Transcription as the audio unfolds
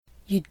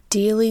You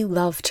dearly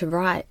love to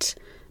write,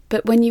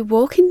 but when you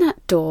walk in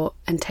that door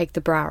and take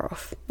the bra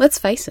off, let's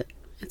face it,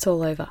 it's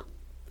all over.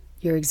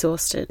 You're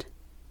exhausted.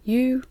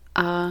 You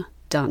are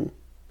done.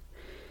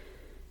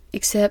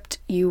 Except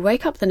you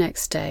wake up the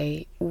next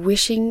day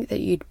wishing that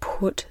you'd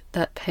put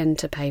that pen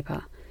to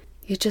paper.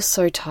 You're just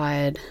so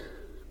tired.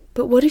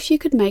 But what if you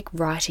could make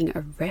writing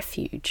a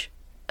refuge,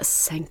 a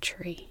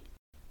sanctuary?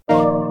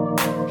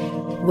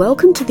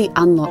 Welcome to the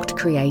Unlocked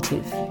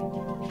Creative.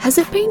 Has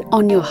it been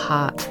on your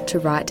heart to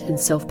write and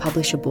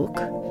self-publish a book?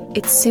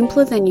 It's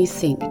simpler than you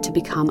think to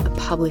become a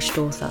published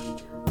author.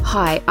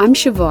 Hi, I'm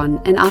Siobhan,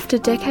 and after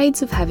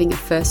decades of having a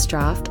first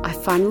draft, I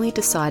finally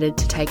decided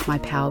to take my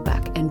power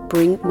back and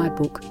bring my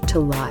book to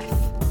life.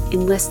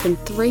 In less than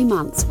 3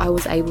 months, I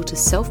was able to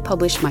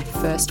self-publish my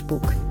first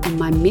book, and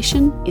my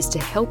mission is to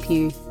help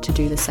you to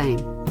do the same.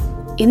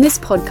 In this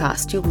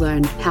podcast, you'll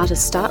learn how to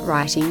start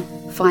writing,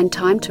 find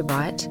time to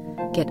write,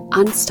 get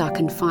unstuck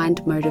and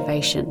find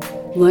motivation,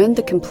 learn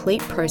the complete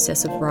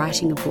process of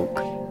writing a book,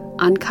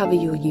 uncover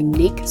your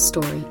unique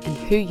story and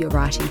who you're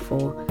writing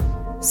for,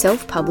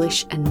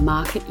 self-publish and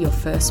market your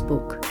first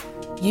book.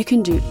 You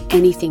can do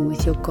anything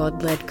with your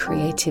God-led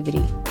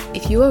creativity.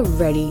 If you are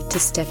ready to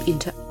step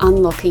into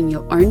unlocking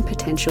your own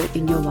potential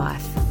in your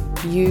life,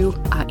 you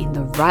are in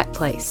the right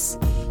place.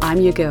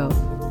 I'm your girl.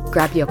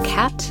 Grab your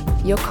cat,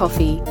 your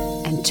coffee,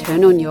 and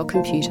turn on your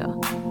computer.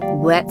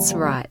 Let's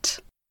write.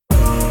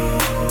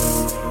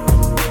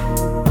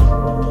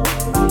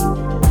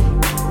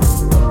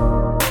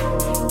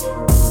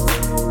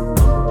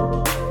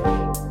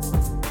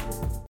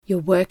 You're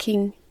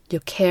working,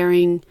 you're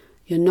caring,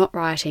 you're not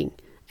writing,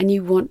 and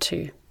you want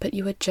to, but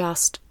you are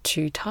just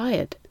too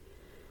tired.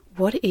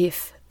 What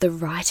if the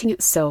writing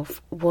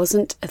itself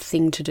wasn't a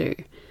thing to do,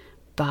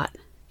 but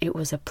it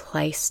was a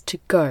place to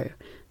go,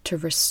 to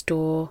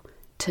restore,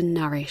 to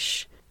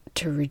nourish,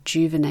 to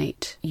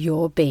rejuvenate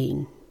your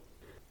being?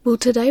 Well,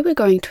 today we're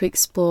going to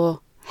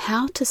explore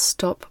how to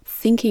stop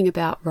thinking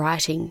about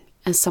writing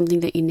as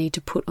something that you need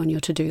to put on your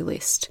to-do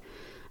list,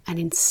 and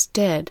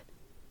instead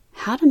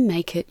how to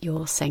make it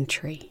your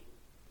sanctuary.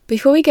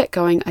 Before we get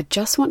going, I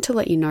just want to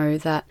let you know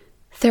that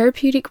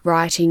therapeutic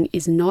writing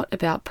is not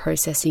about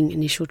processing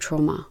initial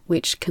trauma,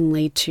 which can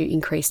lead to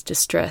increased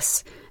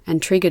distress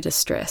and trigger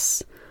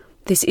distress.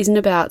 This isn't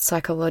about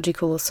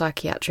psychological or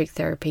psychiatric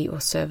therapy or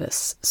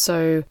service.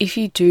 So if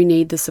you do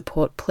need the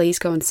support, please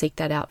go and seek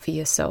that out for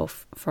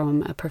yourself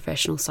from a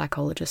professional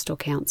psychologist or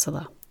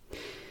counsellor.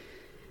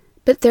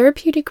 But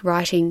therapeutic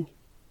writing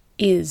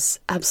is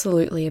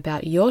absolutely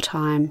about your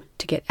time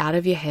to get out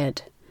of your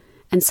head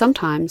and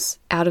sometimes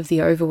out of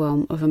the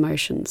overwhelm of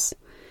emotions.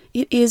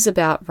 It is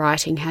about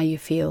writing how you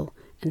feel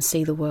and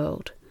see the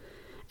world,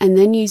 and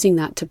then using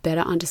that to better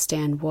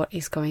understand what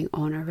is going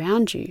on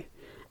around you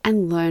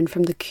and learn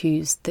from the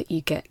cues that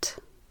you get.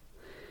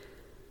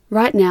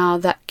 Right now,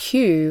 that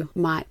cue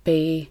might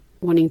be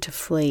wanting to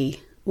flee,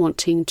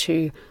 wanting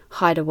to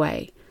hide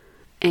away.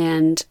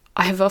 And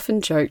I have often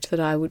joked that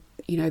I would,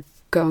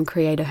 go and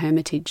create a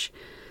hermitage.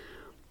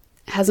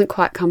 Hasn't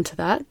quite come to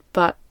that,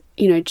 but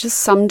just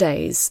some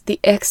days the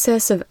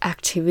excess of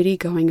activity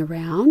going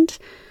around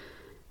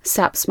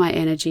saps my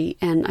energy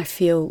and I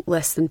feel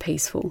less than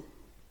peaceful.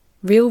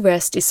 Real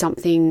rest is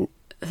something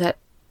that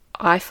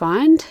I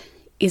find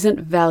isn't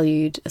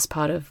valued as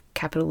part of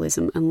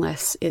capitalism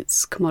unless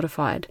it's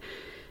commodified.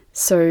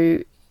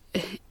 So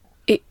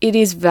it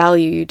is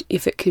valued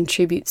if it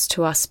contributes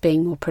to us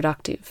being more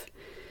productive.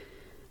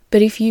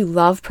 But if you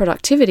love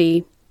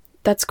productivity,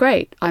 that's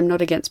great. I'm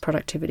not against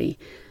productivity.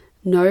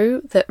 Know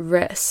that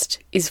rest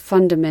is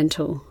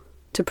fundamental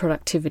to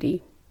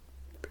productivity.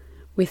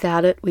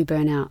 Without it, we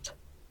burn out.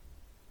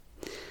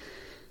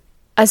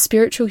 As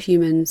spiritual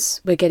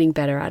humans, we're getting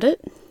better at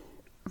it.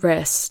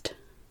 Rest,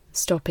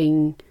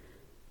 stopping,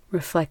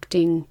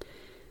 reflecting,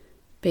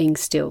 being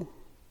still.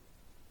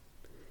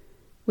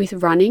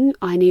 With running,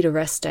 I need a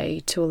rest day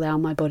to allow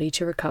my body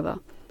to recover,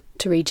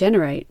 to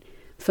regenerate,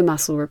 for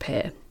muscle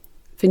repair,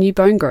 for new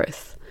bone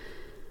growth.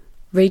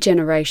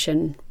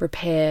 Regeneration,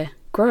 repair,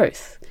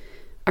 growth.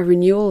 A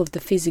renewal of the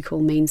physical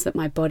means that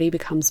my body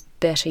becomes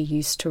better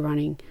used to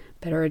running,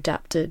 better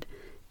adapted.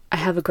 I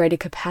have a greater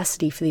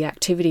capacity for the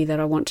activity that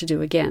I want to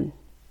do again.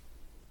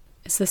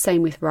 It's the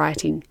same with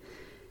writing.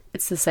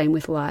 It's the same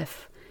with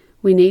life.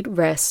 We need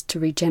rest to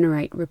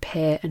regenerate,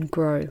 repair, and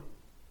grow.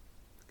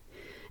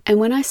 And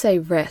when I say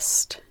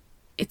rest,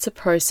 it's a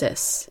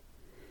process.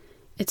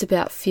 It's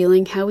about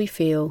feeling how we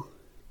feel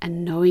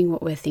and knowing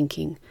what we're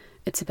thinking.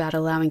 It's about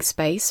allowing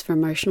space for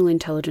emotional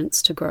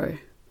intelligence to grow.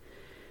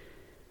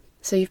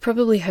 So you've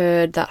probably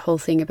heard that whole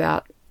thing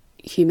about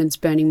humans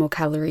burning more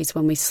calories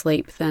when we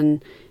sleep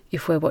than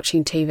if we're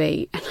watching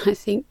TV. And I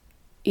think,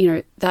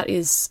 that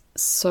is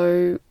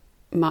so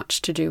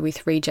much to do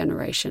with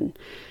regeneration.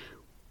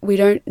 We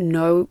don't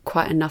know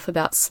quite enough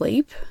about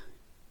sleep,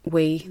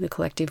 we, the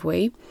collective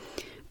we,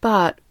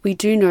 but we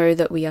do know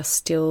that we are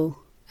still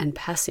and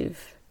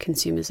passive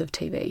consumers of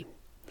TV.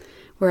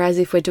 Whereas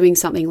if we're doing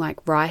something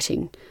like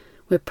writing,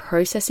 we're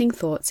processing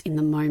thoughts in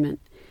the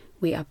moment.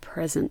 We are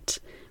present.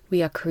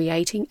 We are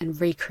creating and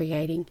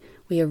recreating.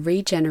 We are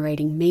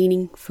regenerating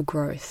meaning for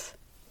growth.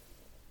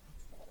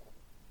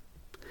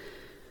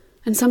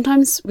 And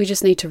sometimes we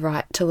just need to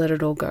write to let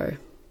it all go.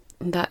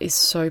 And that is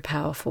so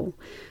powerful.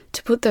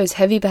 To put those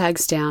heavy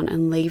bags down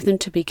and leave them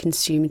to be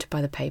consumed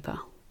by the paper.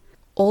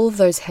 All of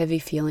those heavy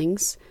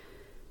feelings,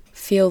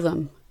 feel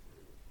them,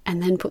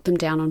 and then put them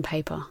down on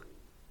paper.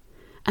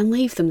 And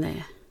leave them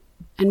there.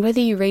 And whether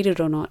you read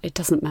it or not, it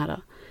doesn't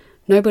matter.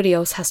 Nobody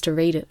else has to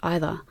read it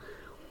either.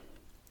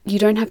 You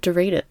don't have to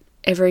read it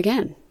ever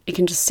again. It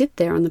can just sit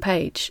there on the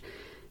page.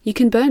 You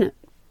can burn it.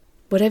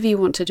 Whatever you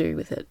want to do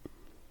with it.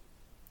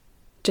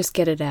 Just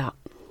get it out.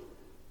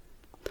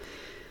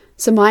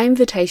 So my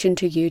invitation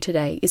to you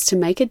today is to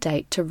make a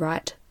date to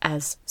write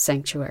as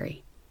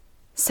sanctuary.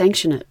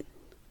 Sanction it.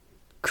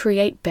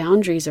 Create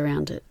boundaries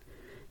around it.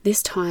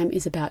 This time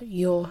is about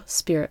your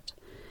spirit.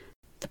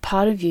 The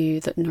part of you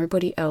that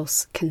nobody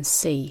else can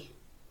see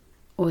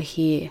or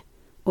hear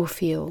or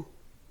feel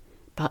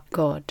but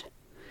God.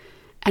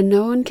 And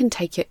no one can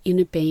take your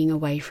inner being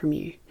away from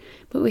you.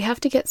 But we have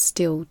to get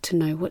still to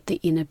know what the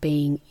inner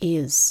being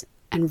is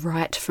and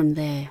write from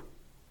there.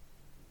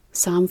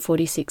 Psalm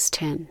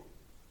 46:10.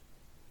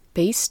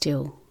 Be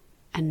still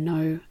and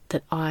know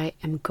that I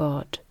am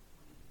God.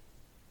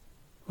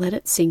 Let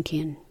it sink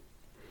in.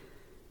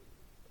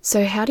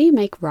 So how do you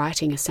make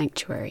writing a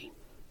sanctuary?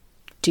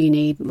 Do you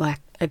need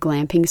like a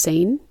glamping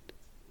scene?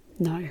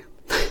 No.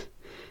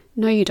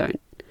 No, you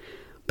don't.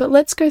 But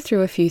let's go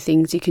through a few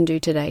things you can do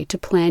today to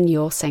plan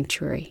your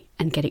sanctuary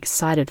and get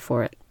excited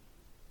for it.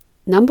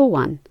 Number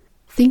 1,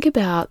 think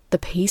about the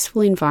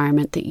peaceful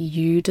environment that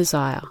you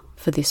desire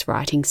for this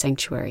writing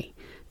sanctuary.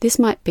 This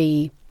might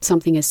be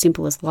something as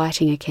simple as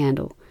lighting a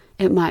candle.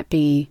 It might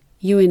be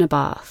you in a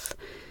bath.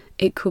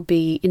 It could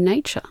be in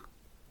nature.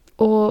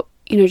 Or,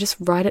 just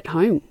write at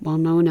home while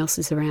no one else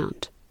is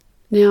around.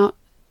 Now,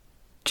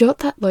 jot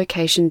that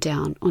location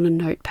down on a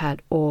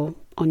notepad or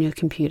on your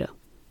computer.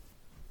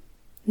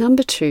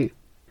 Number 2,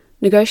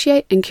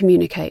 negotiate and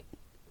communicate.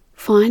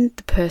 Find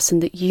the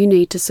person that you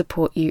need to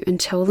support you and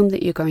tell them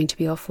that you're going to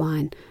be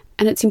offline.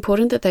 And it's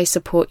important that they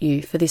support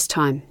you for this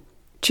time.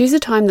 Choose a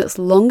time that's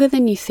longer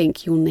than you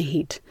think you'll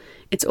need.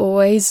 It's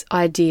always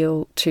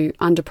ideal to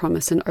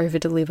underpromise and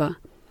overdeliver.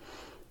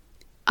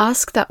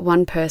 Ask that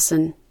one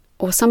person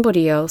or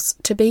somebody else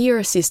to be your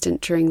assistant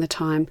during the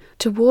time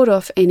to ward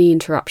off any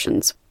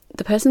interruptions.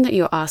 The person that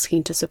you're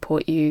asking to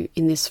support you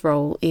in this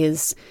role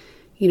is,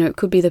 it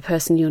could be the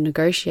person you're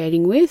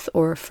negotiating with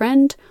or a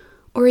friend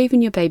or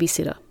even your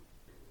babysitter.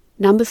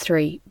 Number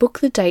 3, book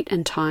the date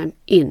and time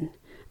in.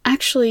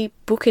 Actually,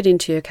 book it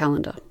into your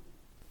calendar.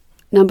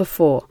 Number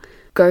 4,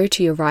 go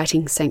to your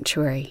writing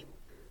sanctuary.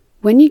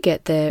 When you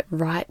get there,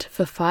 write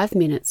for 5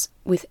 minutes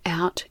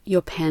without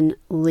your pen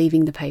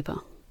leaving the paper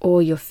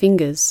or your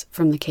fingers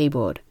from the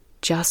keyboard.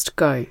 Just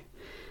go.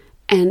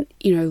 And,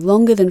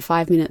 longer than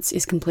 5 minutes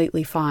is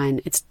completely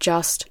fine. It's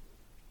just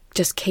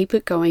keep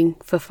it going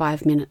for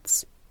 5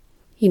 minutes.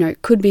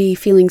 It could be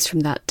feelings from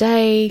that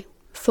day,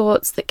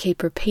 thoughts that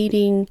keep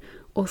repeating,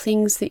 or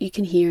things that you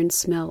can hear and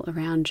smell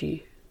around you.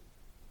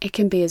 It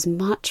can be as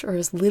much or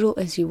as little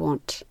as you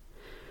want.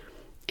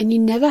 And you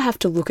never have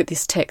to look at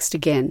this text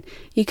again.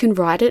 You can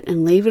write it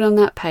and leave it on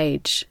that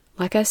page.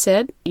 Like I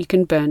said, you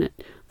can burn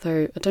it,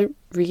 though I don't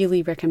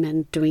really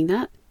recommend doing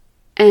that.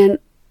 And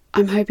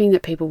I'm hoping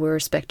that people will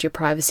respect your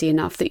privacy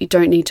enough that you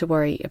don't need to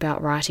worry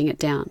about writing it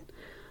down.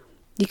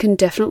 You can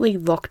definitely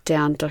lock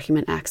down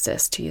document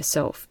access to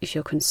yourself if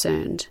you're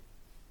concerned.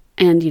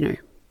 And,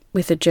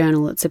 with a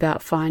journal, it's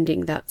about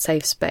finding that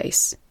safe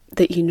space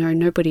that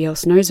nobody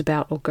else knows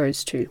about or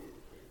goes to.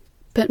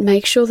 But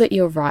make sure that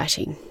you're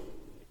writing.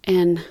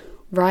 And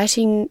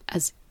writing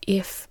as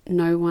if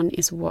no one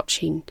is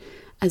watching,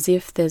 as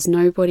if there's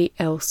nobody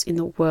else in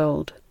the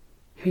world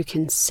who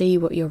can see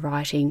what you're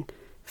writing,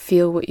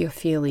 feel what you're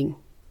feeling.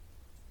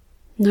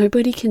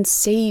 Nobody can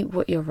see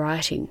what you're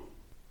writing.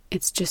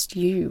 It's just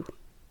you,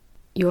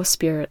 your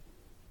spirit.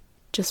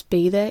 Just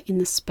be there in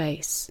the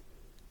space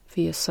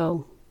for your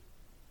soul.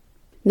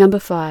 Number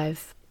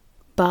 5,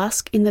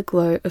 bask in the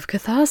glow of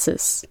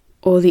catharsis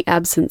or the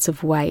absence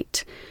of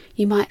weight.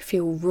 You might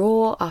feel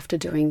raw after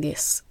doing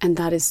this, and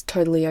that is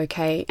totally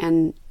okay,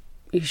 and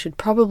you should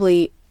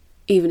probably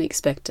even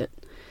expect it.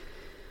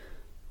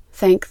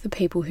 Thank the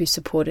people who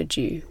supported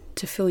you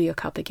to fill your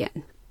cup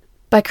again.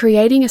 By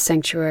creating a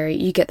sanctuary,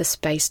 you get the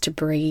space to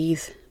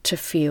breathe, to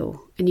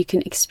feel, and you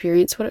can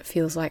experience what it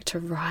feels like to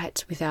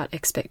write without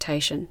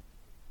expectation.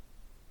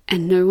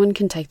 And no one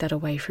can take that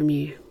away from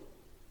you.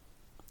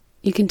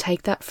 You can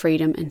take that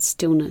freedom and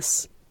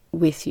stillness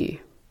with you.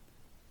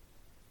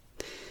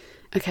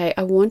 Okay,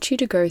 I want you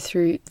to go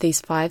through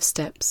these 5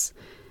 steps,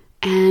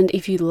 and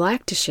if you'd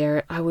like to share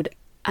it, I would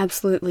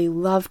absolutely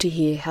love to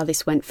hear how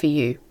this went for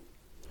you.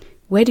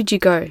 Where did you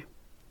go?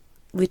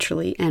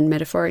 Literally and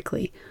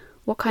metaphorically.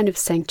 What kind of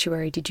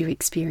sanctuary did you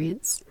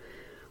experience?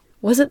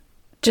 Was it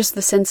just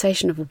the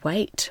sensation of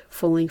weight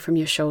falling from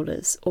your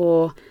shoulders,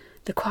 or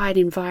the quiet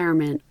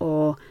environment,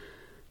 or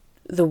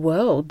the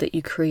world that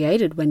you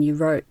created when you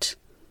wrote?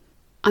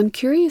 I'm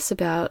curious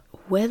about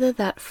whether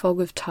that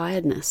fog of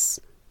tiredness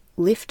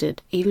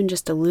lifted even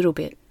just a little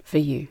bit for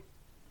you.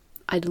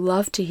 I'd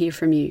love to hear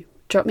from you.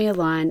 Drop me a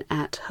line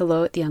at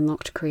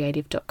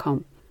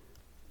hello@theunlockedcreative.com.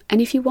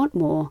 And if you want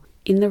more,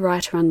 in the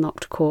Writer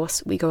Unlocked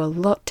course, we go a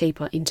lot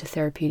deeper into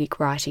therapeutic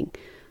writing,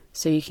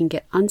 so you can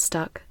get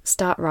unstuck,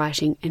 start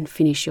writing, and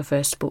finish your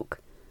first book.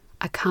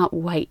 I can't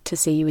wait to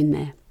see you in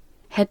there.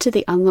 Head to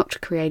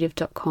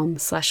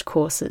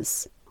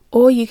theunlockedcreative.com/courses.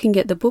 Or you can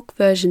get the book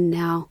version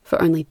now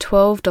for only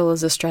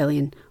 $12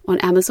 Australian on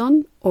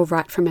Amazon or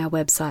right from our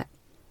website.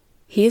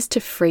 Here's to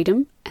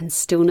freedom and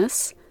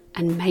stillness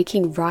and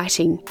making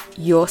writing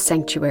your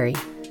sanctuary.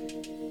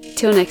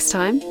 Till next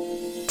time,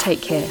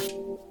 take care.